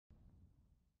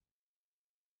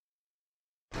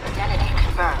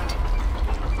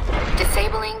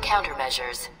Enabling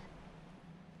countermeasures.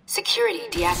 Security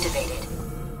deactivated.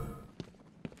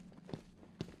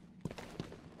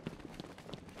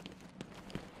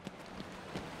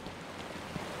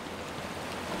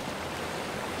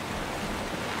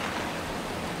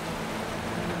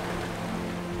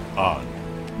 On.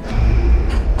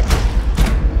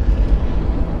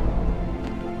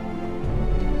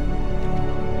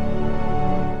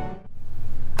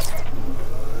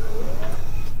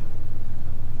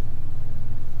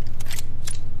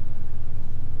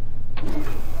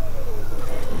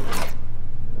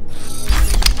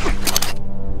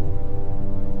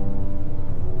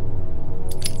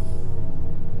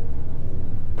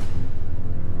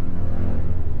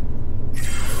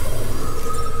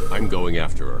 I'm going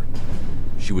after her.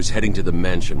 She was heading to the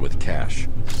mansion with cash.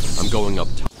 I'm going up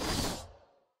top.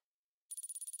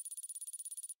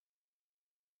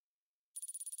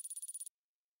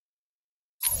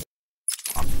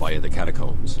 Via the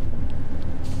catacombs.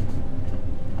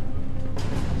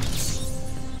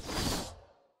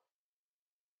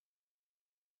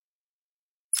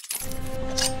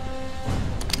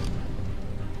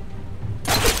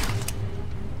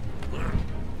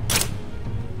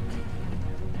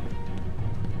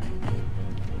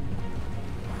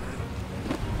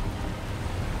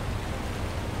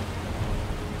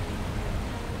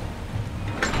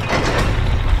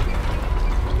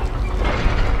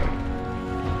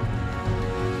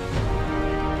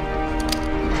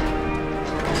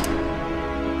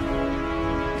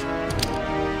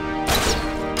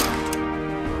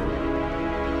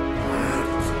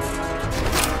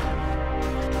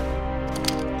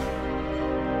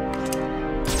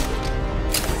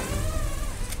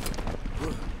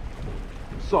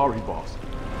 Sorry, boss.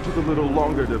 Took a little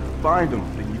longer to find him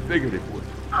than you figured it would.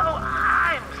 Oh,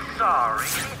 I'm sorry.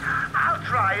 I'll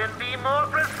try and be more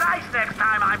precise next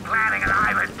time I'm planning an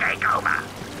island takeover.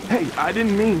 Hey, I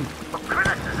didn't mean... Well,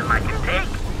 criticism I can take.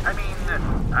 I mean,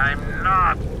 I'm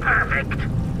not perfect.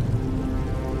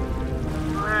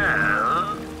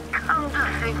 Well, come to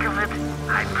think of it,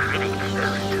 I'm pretty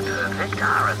close to perfect,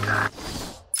 aren't I?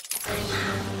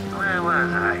 Where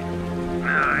was I?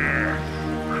 Oh, yes.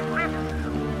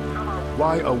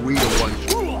 Why are we the ones?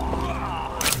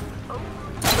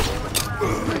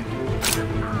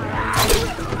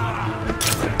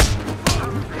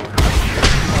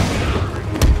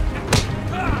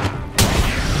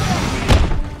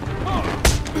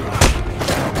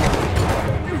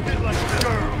 You hit like a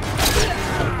girl.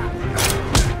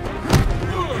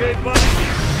 Okay, buddy.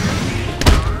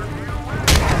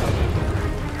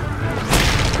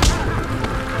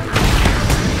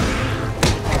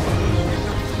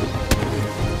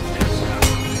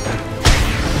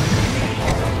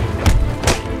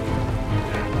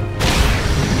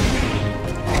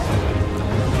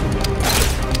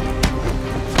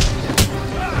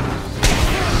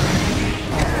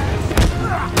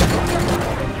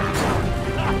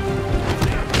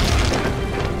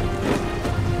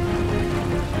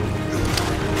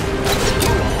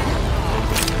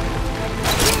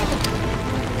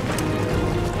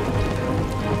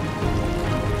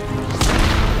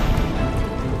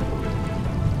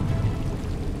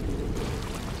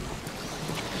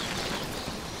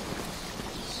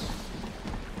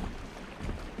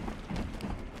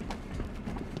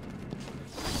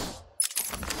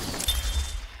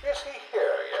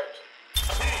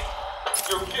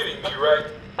 You're kidding me, right?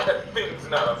 That thing's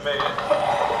not a man.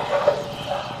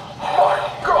 My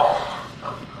God!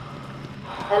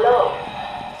 Hello.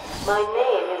 My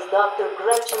name is Dr.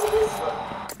 Gretchen Whistler.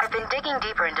 I've been digging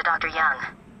deeper into Dr. Young.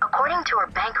 According to her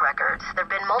bank records, there have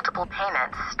been multiple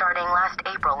payments starting last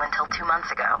April until 2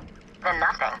 months ago. Then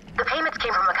nothing. The payments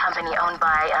came from a company owned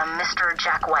by Mr.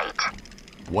 Jack White.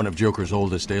 One of Joker's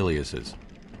oldest aliases.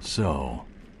 So,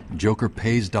 Joker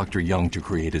pays Dr. Young to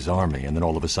create his army, and then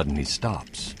all of a sudden he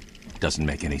stops. Doesn't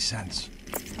make any sense.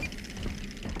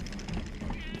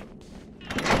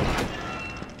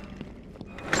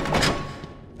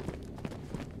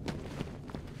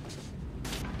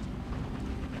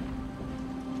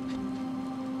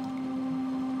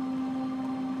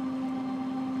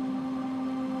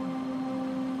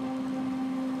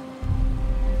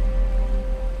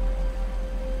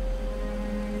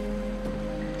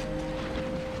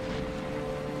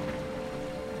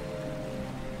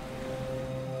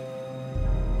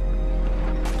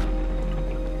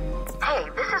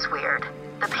 Weird.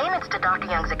 The payments to Dr.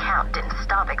 Young's account didn't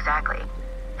stop exactly.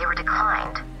 They were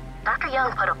declined. Dr.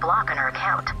 Young put a block on her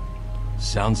account.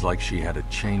 Sounds like she had a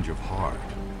change of heart.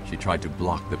 She tried to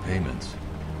block the payments.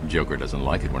 Joker doesn't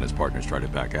like it when his partners try to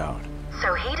back out.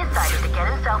 So he decided to get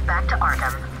himself back to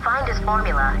Arkham, find his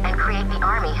formula, and create the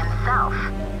army himself.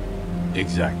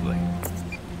 Exactly.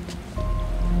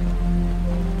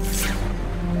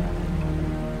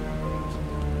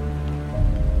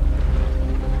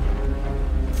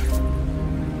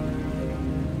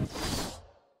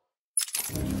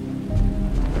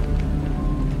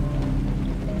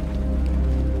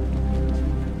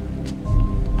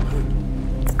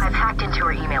 I've hacked into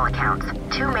her email accounts.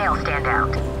 2 mails stand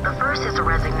out. The first is a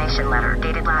resignation letter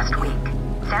dated last week.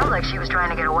 Sounds like she was trying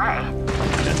to get away.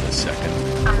 And the second?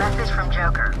 A message from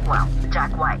Joker. Well,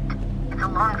 Jack White. It's a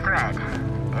long thread.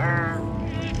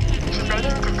 She's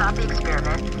begging to stop the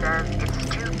experiment. Says it's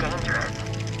too dangerous.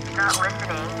 He's not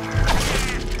listening.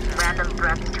 Random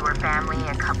threats to her family,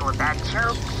 a couple of bad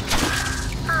jokes.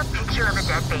 A picture of a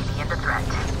dead baby in the threat.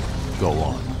 Go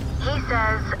on. He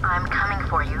says, I'm coming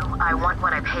for you. I want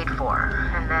what I paid for.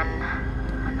 And then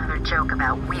another joke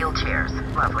about wheelchairs.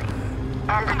 Lovely.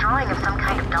 And a drawing of some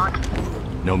kind of donkey.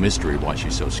 No mystery why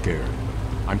she's so scared.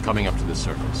 I'm coming up to the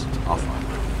surface. I'll find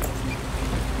her.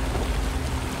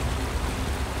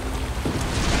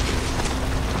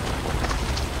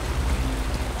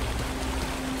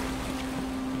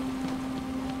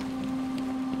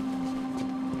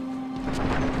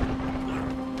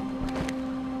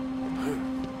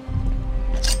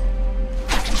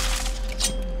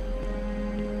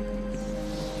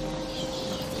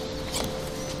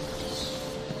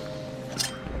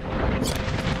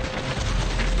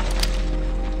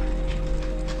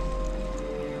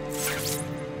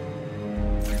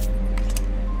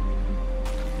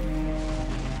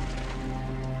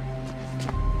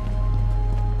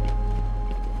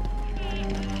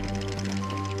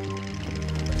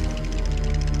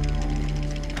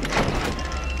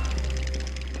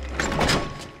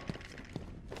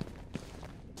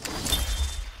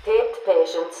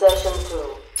 Patient Session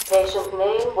 2. Patient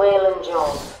name, Waylon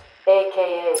Jones,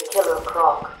 a.k.a. Killer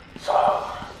Croc. So,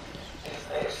 is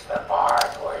this the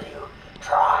part where you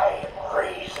try and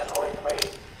reason with me?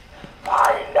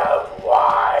 Find out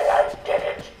why I did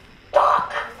it,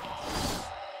 Doc.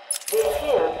 We're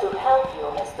here to help you,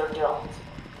 Mr. Jones.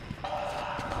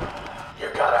 You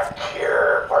got a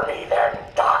cure for me then,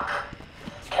 Doc?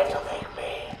 Can you make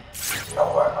me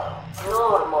normal?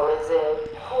 Normal is a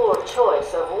poor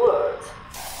choice of words.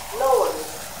 No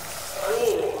one's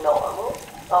really normal,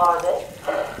 are they?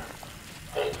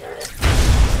 Figured it.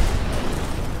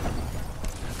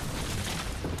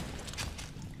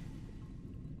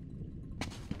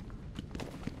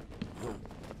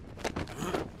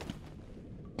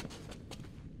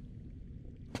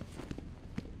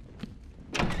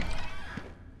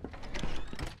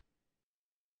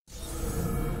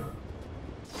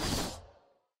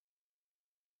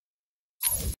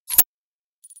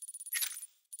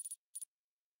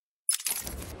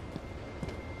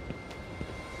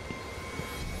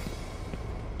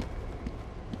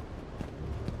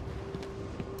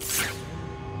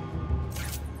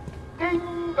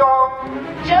 Ding dong!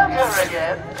 Joker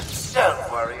again?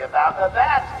 Don't worry about the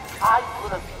bat. I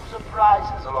put a few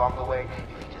surprises along the way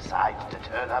if he decides to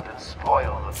turn up and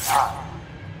spoil the fun.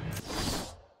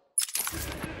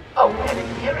 Oh,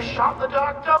 and here a shot in the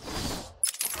dark. Don't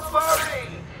worry.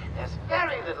 There's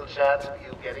very little chance of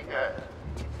you getting hurt.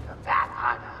 It's the bat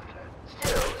I'm after.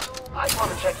 Still, you might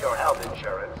want to check your health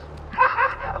insurance.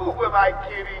 Who am I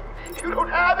kidding? You don't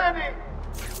have any.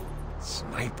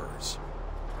 Snipers.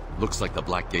 Looks like the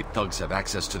Blackgate thugs have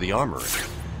access to the armory.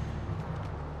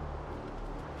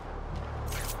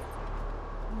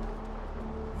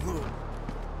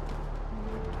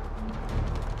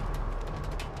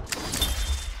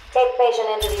 Take patient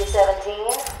interview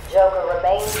 17. Joker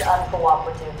remains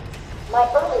uncooperative. My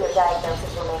earlier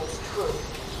diagnosis remains true.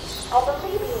 I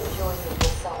believe he enjoys the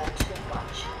persona too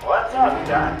much. What's up,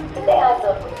 Doc? Today I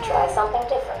thought we'd try something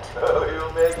different. Oh, you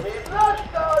make me blush,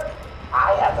 Doc.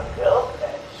 I have a pill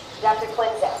today. Dr.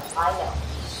 Quinn's out. I know.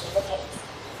 In the case.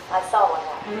 I saw what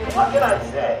happened. What can I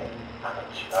say? I'm a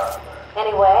charmer.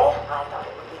 Anyway, I thought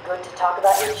it would be good to talk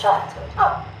about your childhood.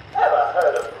 Oh, ever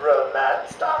heard of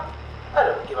romance, Doc? I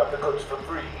don't give up the goods for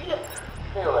free.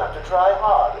 You'll have to try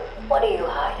harder. What are you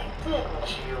hiding?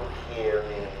 Didn't you hear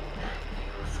me?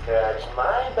 You scratch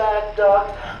my back, Doc,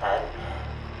 and,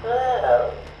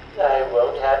 well, I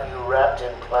won't have you wrapped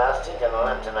in plastic and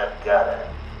left in a gutter.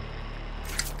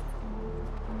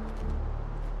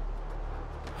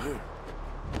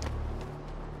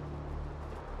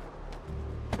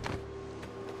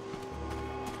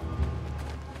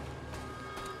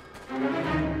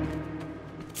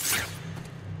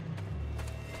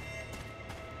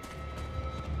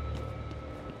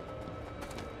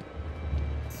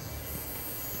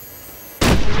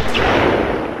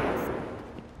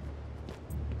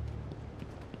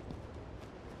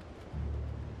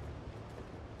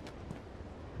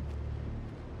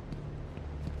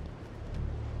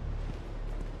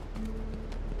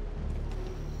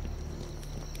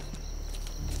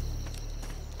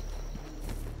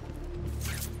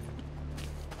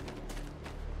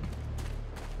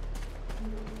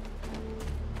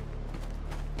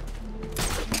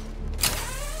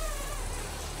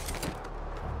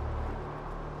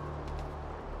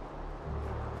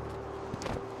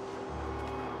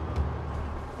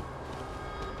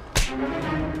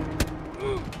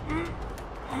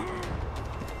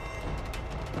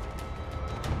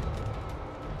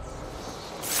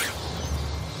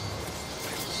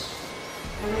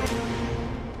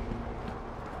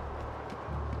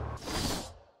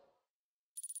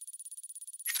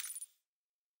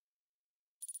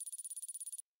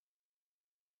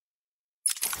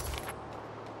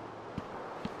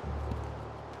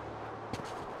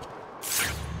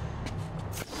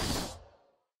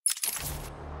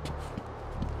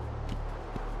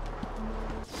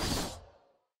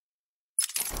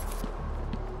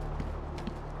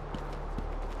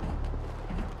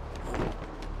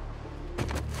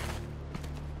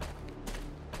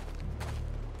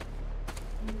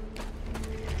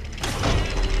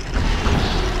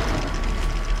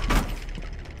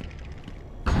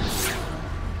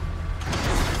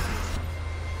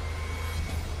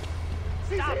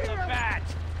 Stop the bat!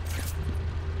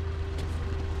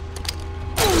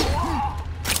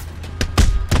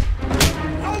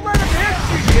 Don't let him hit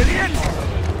you, idiot!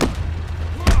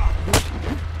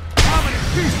 How many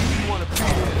pieces do you want to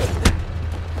beat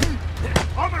in?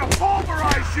 I'm gonna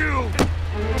pulverize you!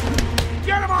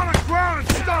 Get him on the ground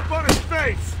and stomp on his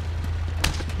face!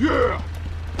 Yeah!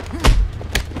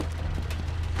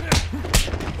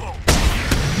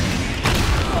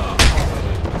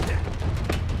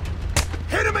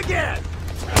 Hit him again!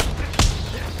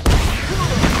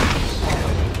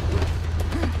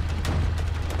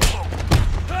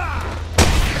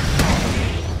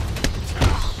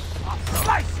 I'll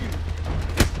slice you!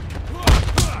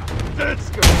 That's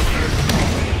gonna hurt!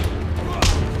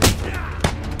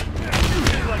 You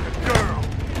hit like a girl!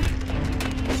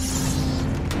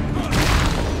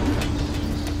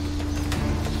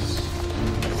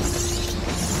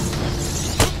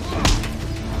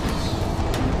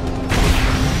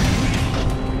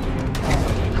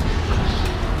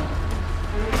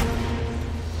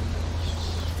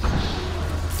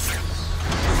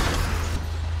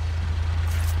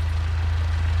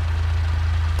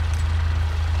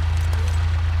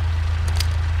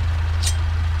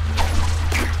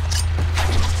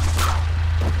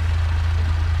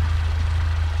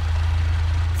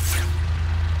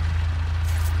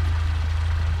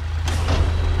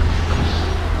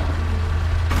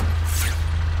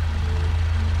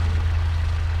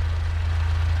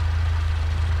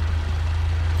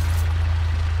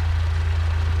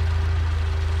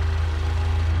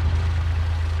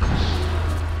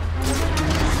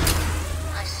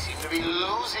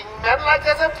 Like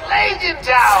there's a plague in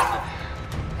town.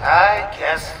 I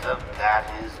guess the bat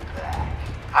is back.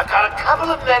 I've got a couple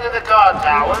of men in the guard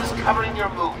towers covering your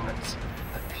movements.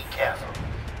 But be careful.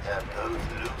 They're both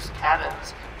loose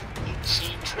cannons,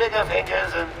 itchy trigger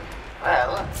fingers, and,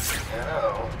 well, you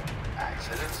know,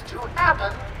 accidents do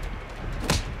happen.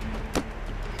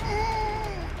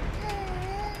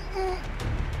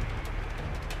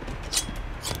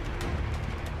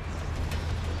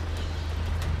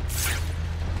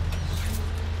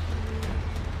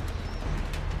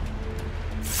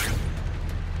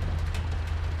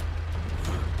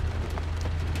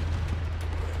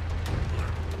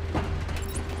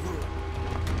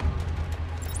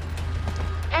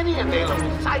 Any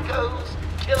available psychos,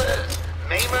 killers,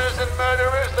 maimers, and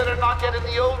murderers that are not yet in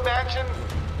the old mansion?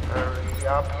 Hurry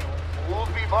up, you fools,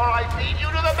 before I feed you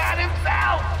to the man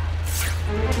himself!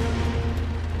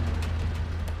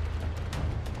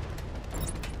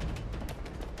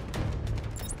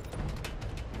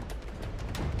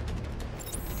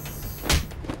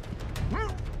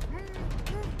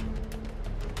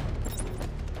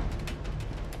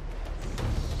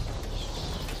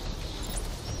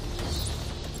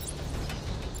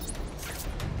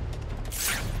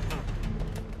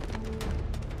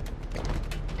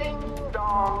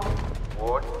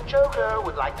 Warden Joker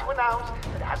would like to announce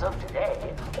that as of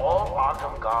today, all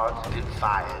Arkham guards have been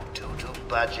fired due to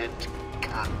budget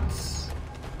cuts.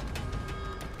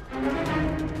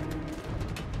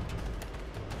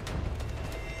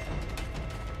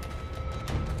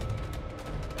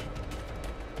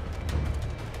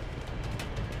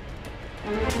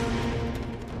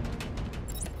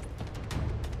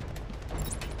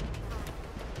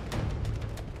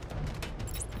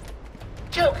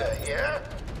 Joker here.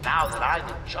 Now that I'm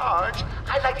in charge,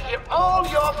 I'd like to hear all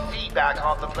your feedback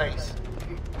on the place.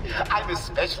 I'm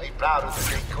especially proud of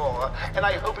the decor, and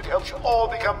I hope it helps you all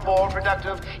become more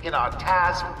productive in our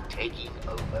task of taking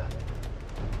over.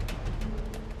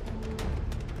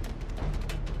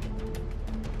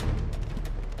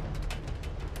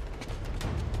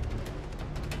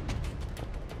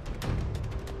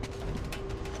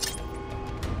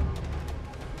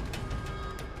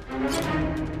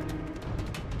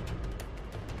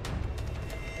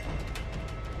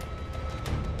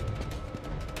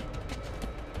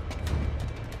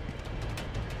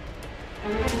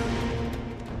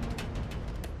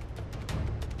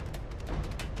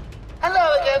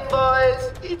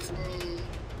 guys, it's me.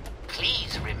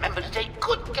 Please remember to take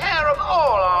good care of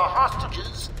all our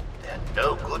hostages. They're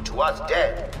no good to us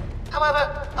dead.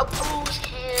 However, a bruise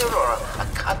here or a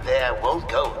cut there won't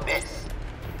go amiss.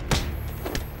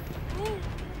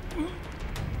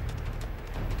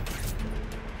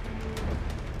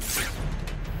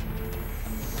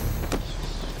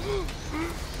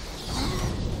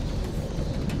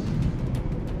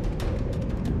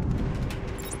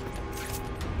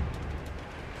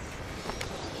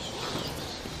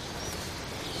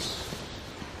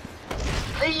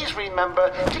 Please remember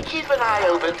to keep an eye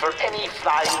open for any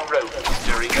flying rodents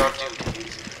during your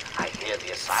duties. I hear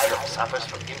the asylum suffers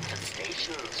from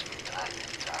infestations from time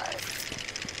to time.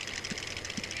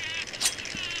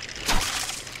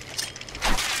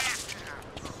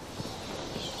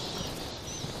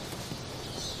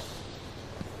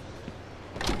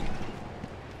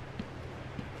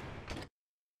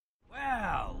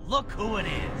 Well, look who it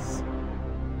is.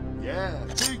 Yeah,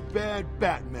 big bad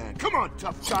Batman. Come on,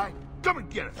 tough guy. Come and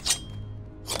get it.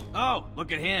 Oh,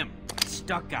 look at him.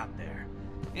 Stuck out there.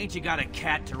 Ain't you got a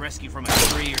cat to rescue from a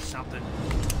tree or something?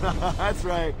 That's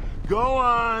right. Go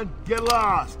on. Get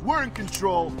lost. We're in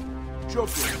control. Joker will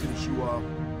finish you off.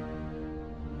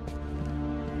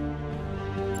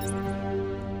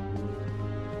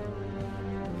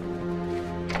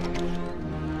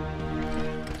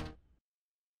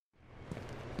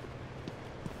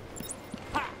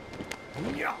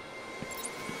 Yeah.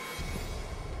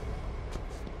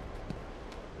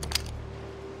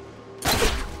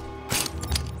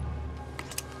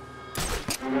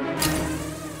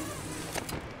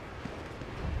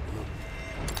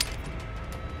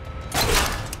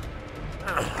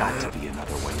 Got to be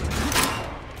another way.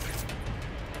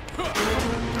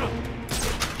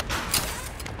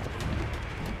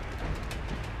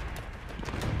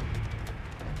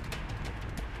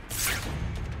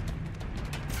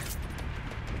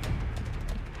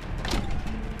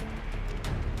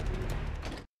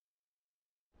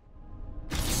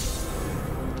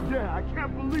 Yeah, I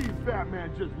can't believe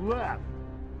Batman just left.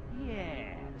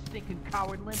 Yeah, the stinking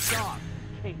coward limped off.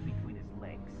 Cape between his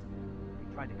legs. If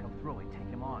he tried to come through and take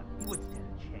him on, he wouldn't stand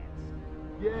a chance.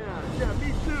 Yeah,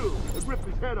 me too. I'd rip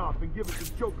his head off and give it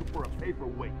to Joker for a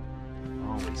paperweight.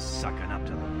 Always sucking up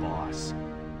to the boss.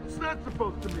 What's that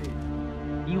supposed to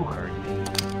mean? You heard me.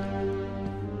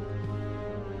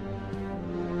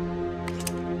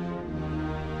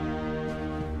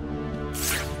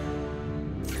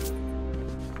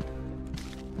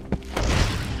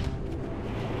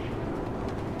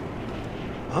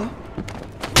 Huh?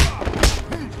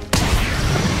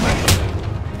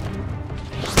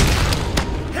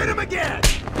 Hit him again!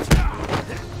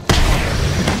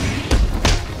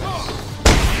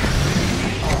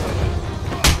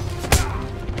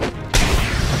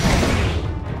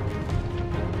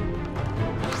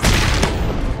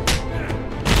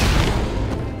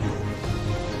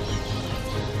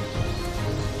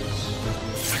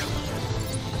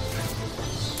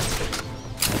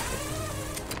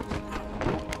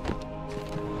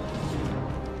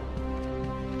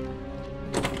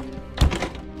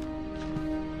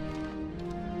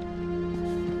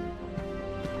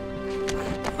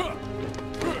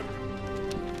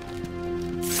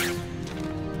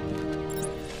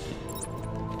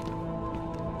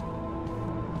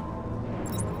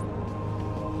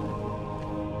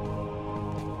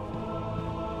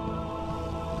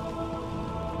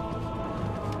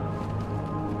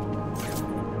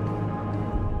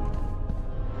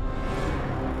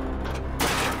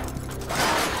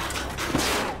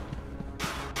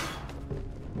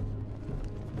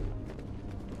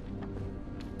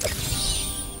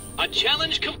 A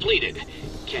challenge completed.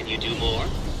 Can you do more?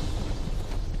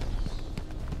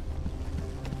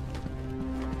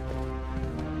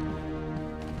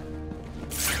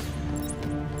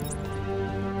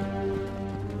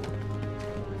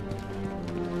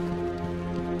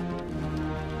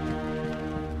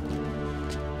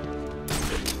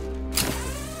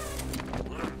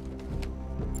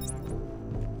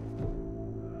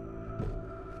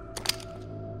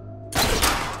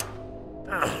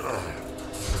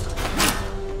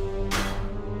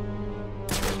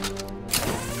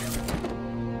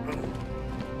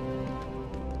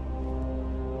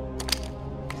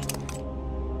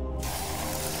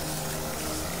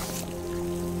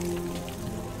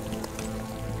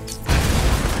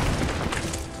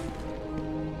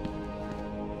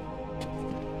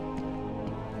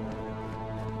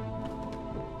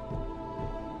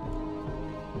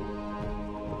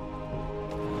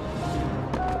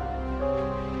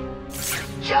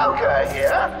 Joker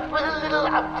here with a little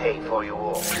update for you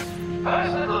all.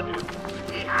 First, good news.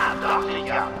 We have Dr.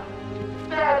 Young.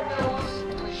 bad news.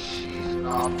 She's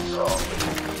not talking.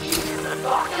 She's in the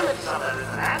documents somewhere in the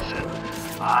mansion.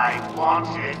 I want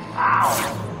it found.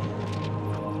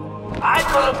 I've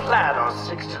got a plan or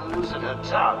six to loosen her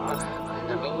tongue. But in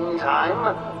the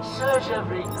meantime, search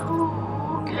every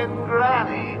nook and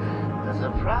cranny. There's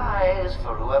a prize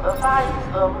for whoever finds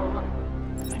them.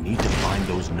 I need to find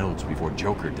those notes before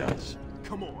Joker does.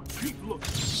 Come on, keep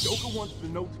looking. Joker wants the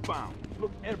notes found.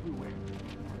 Look everywhere.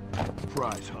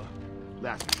 Prize, huh?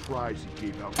 Last prize he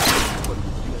gave out to everybody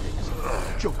with legs.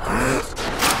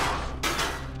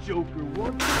 Joker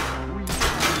wants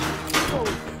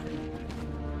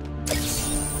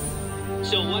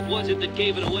So what was it that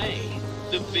gave it away?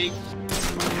 The big...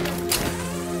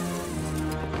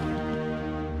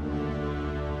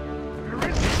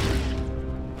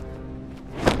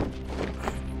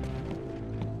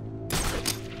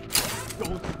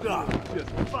 Don't stop, just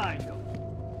find them.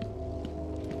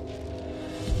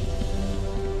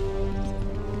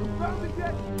 Found it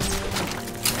yet?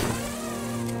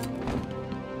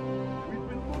 We've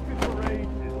been looking for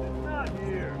ages. It's not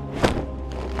here.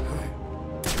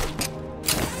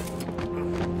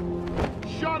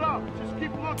 Shut up! Just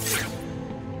keep looking.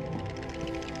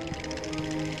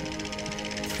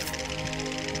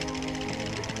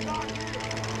 It's not here.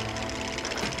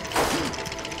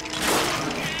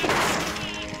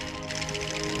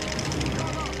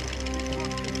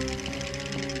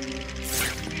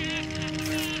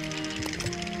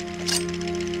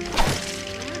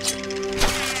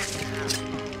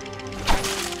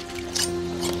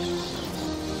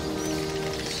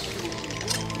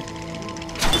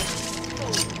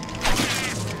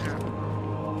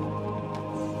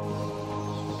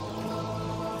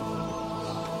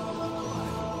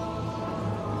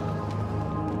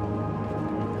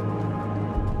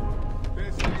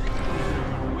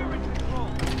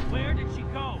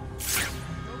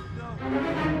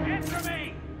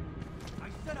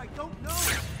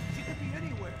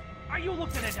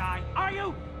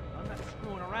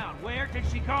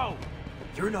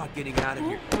 You're not getting out of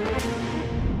here.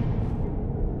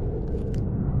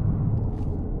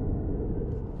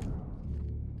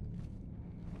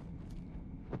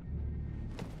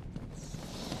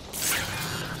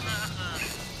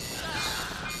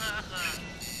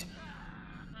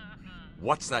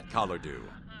 What's that collar do?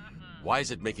 Why is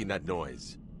it making that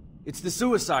noise? It's the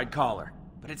suicide collar,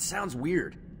 but it sounds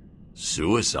weird.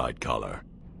 Suicide collar?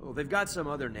 Oh, they've got some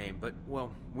other name, but,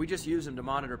 well, we just use them to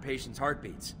monitor patients'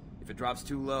 heartbeats. If it drops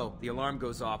too low, the alarm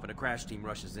goes off and a crash team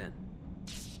rushes in.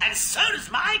 And so does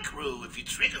my crew if you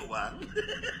trigger one.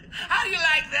 How do you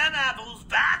like them apples,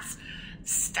 bats?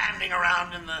 Standing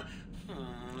around in the...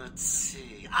 let's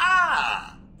see...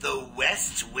 the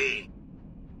West Wing.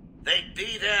 They'd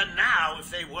be there now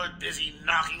if they weren't busy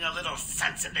knocking a little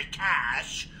sense into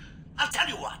cash. I'll tell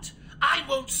you what, I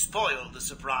won't spoil the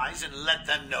surprise and let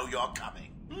them know you're coming.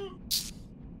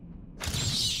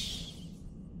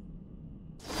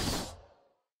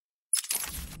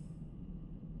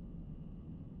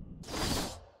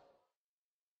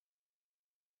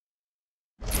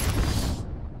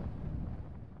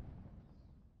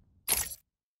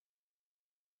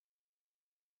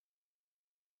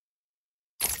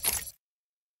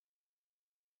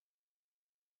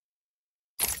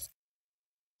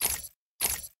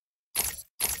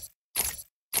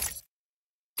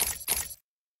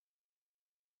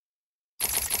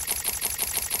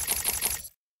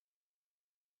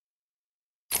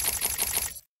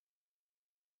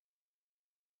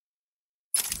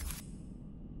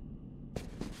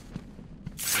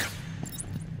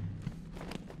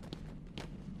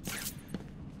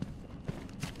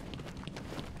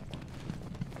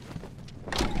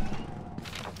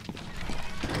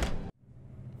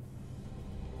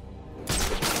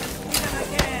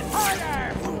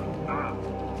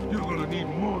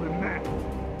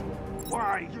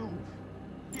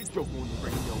 Joker on the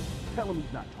radio. Tell him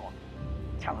he's not talking.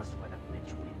 Tell us where the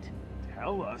bitch went.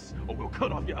 Tell us, or we'll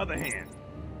cut off your other hand.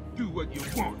 Do what you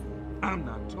want. I'm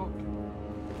not talking.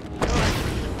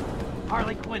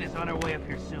 Harley Quinn is on her way up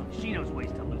here soon. She knows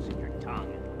ways to loosen your tongue.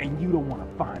 And you don't want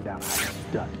to find out how she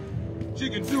does it. She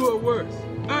can do it worse.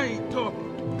 I ain't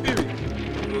talking. Period.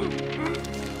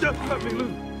 Just let me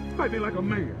loose. Fight me like a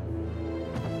man.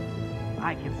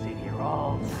 I can sit here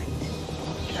all night.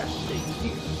 Can't stay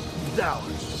here. He's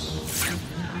ours.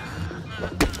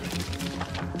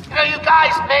 You know, you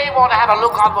guys may want to have a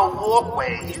look on the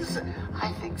walkways.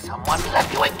 I think someone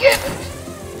left you a gift.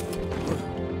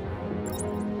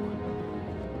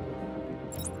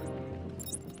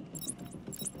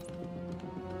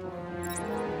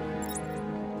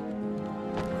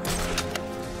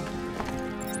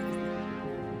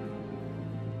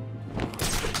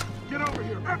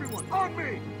 Everyone, on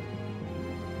me!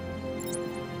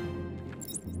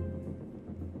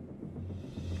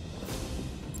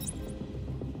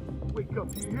 Wake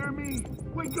up, do you hear me?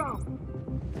 Wake up!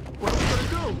 What are we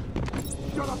gonna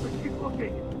do? Shut up and keep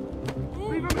looking!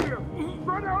 Leave him here!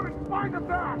 Run out and find the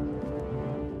bat!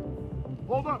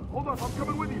 Hold up, I'm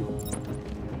coming with you!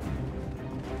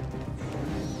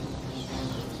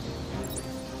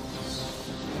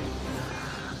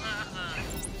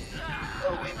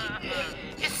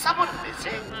 Is someone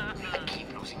missing? I keep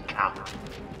losing count.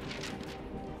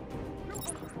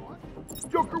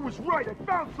 Joker was right, I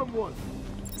found someone!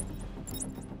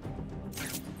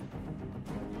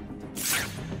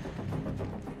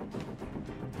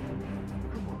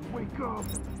 Come on, wake up!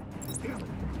 Damn it,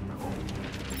 it's cold.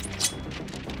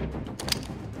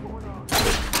 What's going on?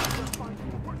 Let's find you.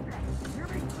 Where's that? You hear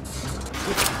me?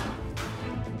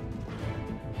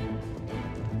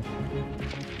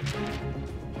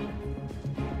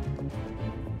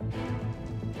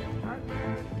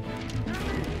 Batman! Hear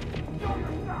me? Show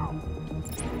yourself!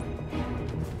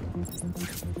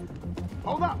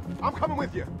 Hold up! I'm coming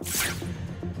with you!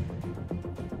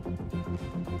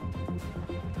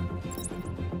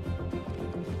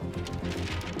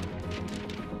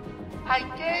 I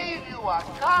gave you a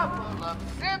couple of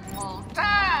simple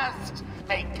tasks.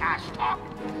 Make cash talk,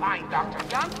 find Dr.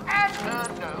 Young, and her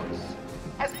notes.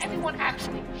 Has anyone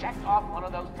actually checked off one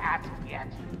of those tasks yet?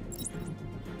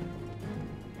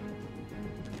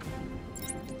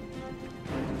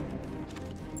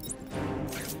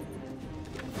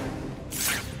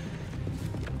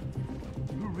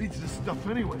 Who reads this stuff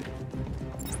anyway?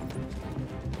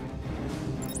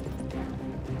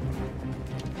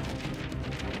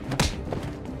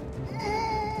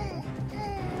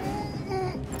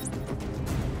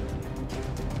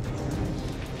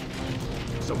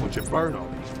 Someone should burn all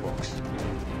these books.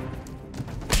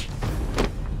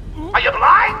 Are you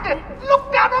blind?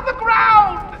 Look down on the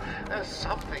ground! There's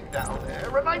something down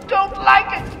there, and I don't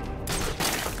like it!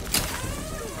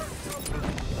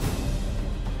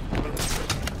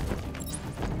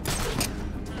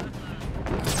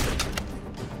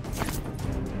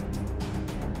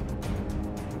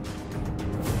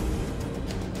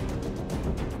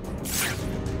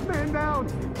 Man down!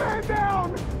 Man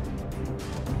down!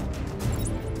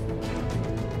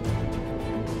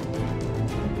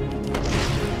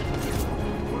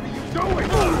 What are you doing?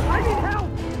 I need help!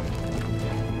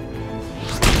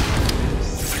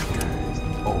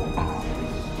 Oh,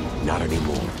 not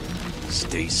anymore.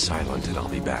 Stay silent and I'll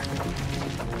be back.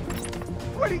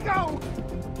 Where'd he go?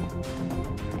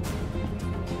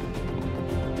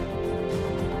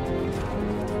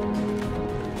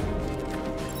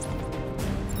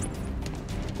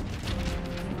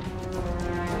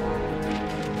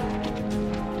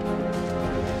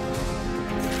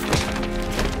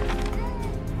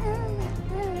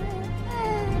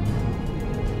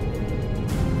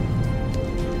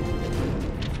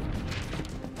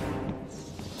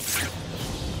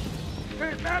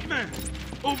 Hey, Batman!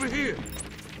 Over here!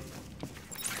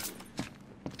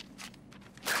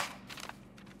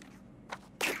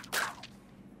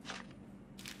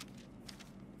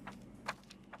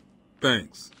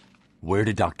 Thanks. Where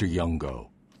did Dr. Young go?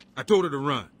 I told her to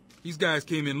run. These guys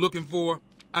came in looking for her.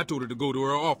 I told her to go to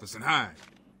her office and hide.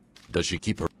 Does she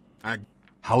keep her? I...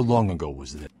 How long ago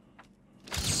was this?